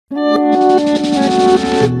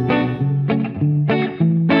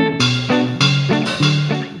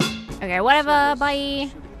Okay, whatever, bye.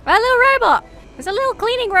 A little robot! It's a little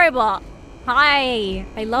cleaning robot! Hi,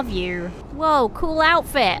 I love you. Whoa, cool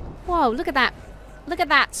outfit. Whoa, look at that. Look at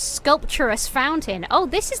that sculpturous fountain. Oh,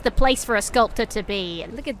 this is the place for a sculptor to be.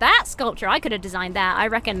 Look at that sculpture. I could have designed that. I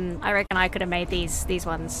reckon I could have made these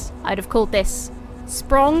ones. I'd have called this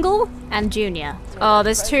Sprongle and Junior. Oh,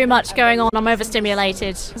 there's too much going on. I'm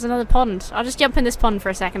overstimulated. There's another pond. I'll just jump in this pond for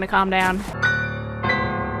a second to calm down.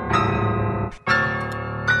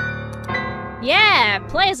 Yeah,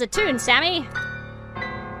 play us a tune, Sammy.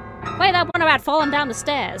 Play that one about falling down the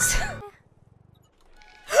stairs.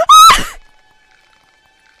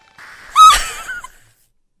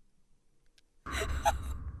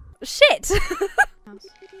 Shit! Oh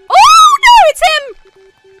no, it's him!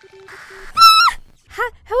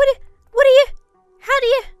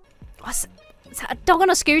 Is that a dog on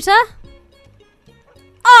a scooter?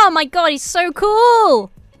 Oh my god, he's so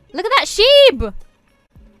cool! Look at that sheep!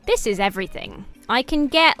 This is everything. I can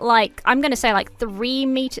get like, I'm gonna say like 3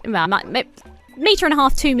 meters, well, meter and a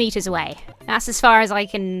half, 2 meters away. That's as far as I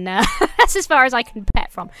can, that's as far as I can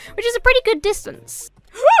pet from, which is a pretty good distance.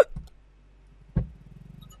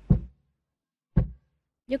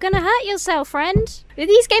 You're gonna hurt yourself, friend.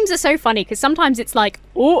 These games are so funny because sometimes it's like,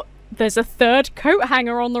 oh, there's a third coat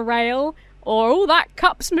hanger on the rail, or oh, that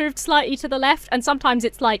cup's moved slightly to the left, and sometimes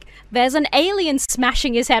it's like, there's an alien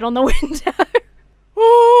smashing his head on the window.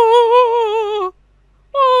 Oh,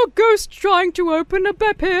 ghost trying to open a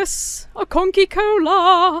Beppis, a Conky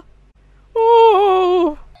Cola.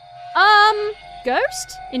 Oh.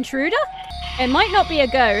 Ghost? Intruder? It might not be a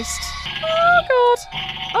ghost. Oh god.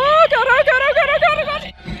 Oh god, oh god, oh god, oh god, oh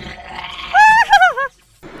god.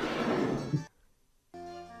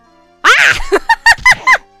 Ah!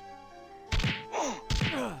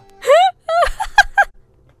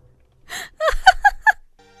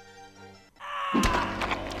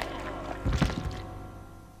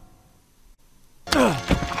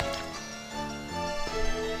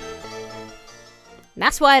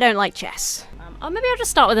 That's why I don't like chess. Oh, maybe I'll just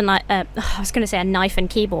start with a knife. I was gonna say a knife and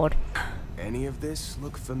keyboard. Any of this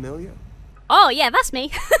look familiar? Oh yeah, that's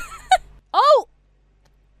me. Oh,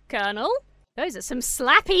 Colonel, those are some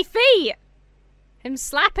slappy feet. Him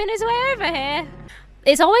slapping his way over here.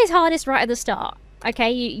 It's always hardest right at the start.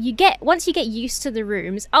 Okay, you get once you get used to the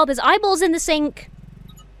rooms. Oh, there's eyeballs in the sink.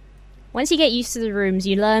 Once you get used to the rooms,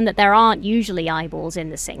 you learn that there aren't usually eyeballs in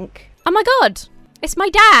the sink. Oh my god, it's my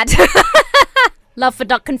dad. Love for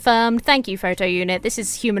duck confirmed. Thank you, photo unit. This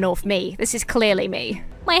is Humanorph me. This is clearly me.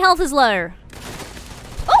 My health is low.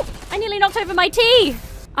 Oh, I nearly knocked over my tea.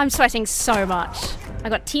 I'm sweating so much. I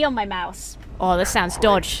got tea on my mouse. Oh, this sounds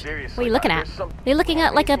dodge. What are you looking at? You're looking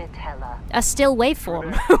at like a still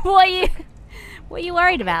waveform. What are you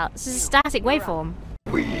worried about? This is a static waveform.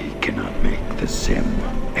 We cannot make the sim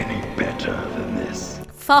any better than this.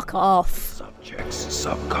 Fuck off. Subject's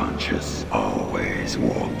subconscious always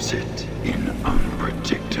warps it in an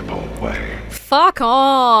unpredictable way. Fuck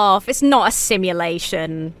off. It's not a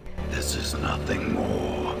simulation. This is nothing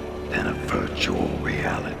more than a virtual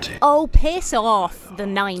reality. Oh, piss off, the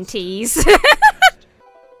 90s.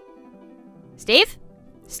 Steve?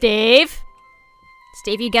 Steve?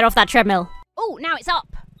 Steve, you get off that treadmill. Oh, now it's up.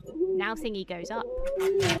 Now thingy goes up.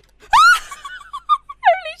 Holy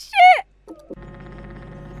shit!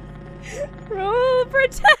 Rule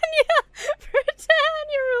Britannia!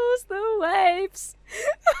 Britannia rules the waves!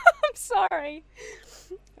 I'm sorry.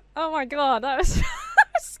 Oh my god, that was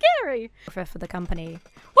scary. For the company.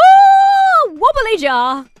 Woo! Wobbly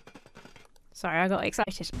jar! Sorry, I got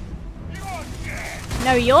excited.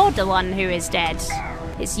 No, you're the one who is dead.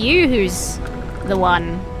 It's you who's the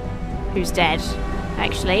one who's dead,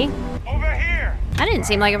 actually. Over here! That didn't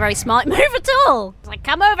seem like a very smart move at all. It's like,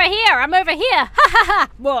 come over here, I'm over here. Ha ha ha!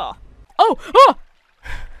 Whoa. Oh! Oh!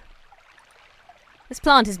 This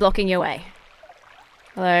plant is blocking your way.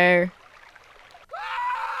 Hello.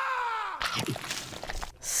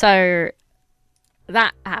 So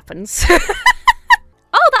that happens.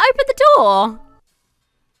 Oh, that opened the door.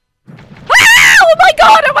 Ah! Oh my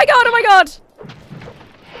god! Oh my god! Oh my god!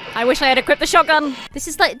 I wish I had equipped the shotgun. This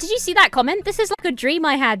is like, did you see that comment? This is like a dream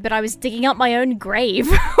I had, but I was digging up my own grave.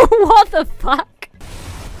 What the fuck?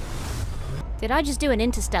 Did I just do an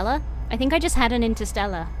interstellar? I think I just had an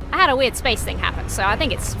interstellar. I had a weird space thing happen, so I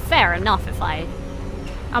think it's fair enough if I'm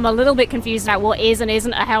a little bit confused about what is and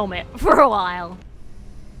isn't a helmet for a while.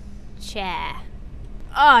 Chair.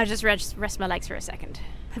 Oh, I just rest my legs for a second.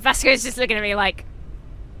 Vasco's just looking at me like,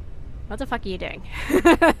 what the fuck are you doing?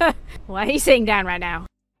 Why are you sitting down right now?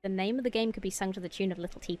 The name of the game could be sung to the tune of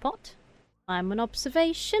Little Teapot. I'm on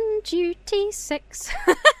observation duty 6.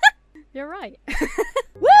 You're right.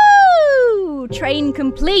 Woo! Train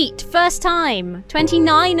complete. First time.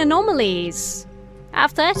 29 anomalies.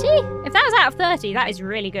 Out of 30? If that was out of 30, that is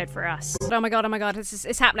really good for us. Oh my god,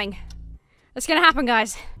 it's happening. It's gonna happen,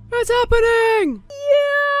 guys. It's happening!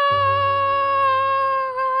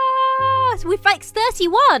 Yes! We fixed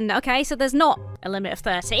 31! Okay, so there's not a limit of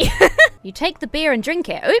 30. You take the beer and drink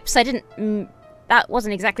it. Oops, I didn't... that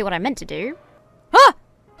wasn't exactly what I meant to do. Ah!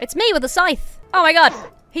 It's me with the scythe. Oh my god,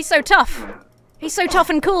 he's so tough. He's so tough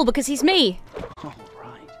and cool because he's me.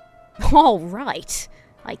 Alright.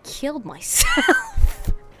 I killed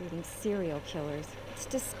myself. Breeding serial killers. It's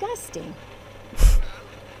disgusting.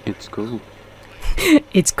 It's cool.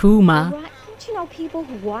 It's cool, ma. Right? Don't you know people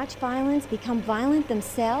who watch violence become violent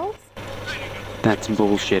themselves? That's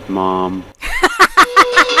bullshit, Mom.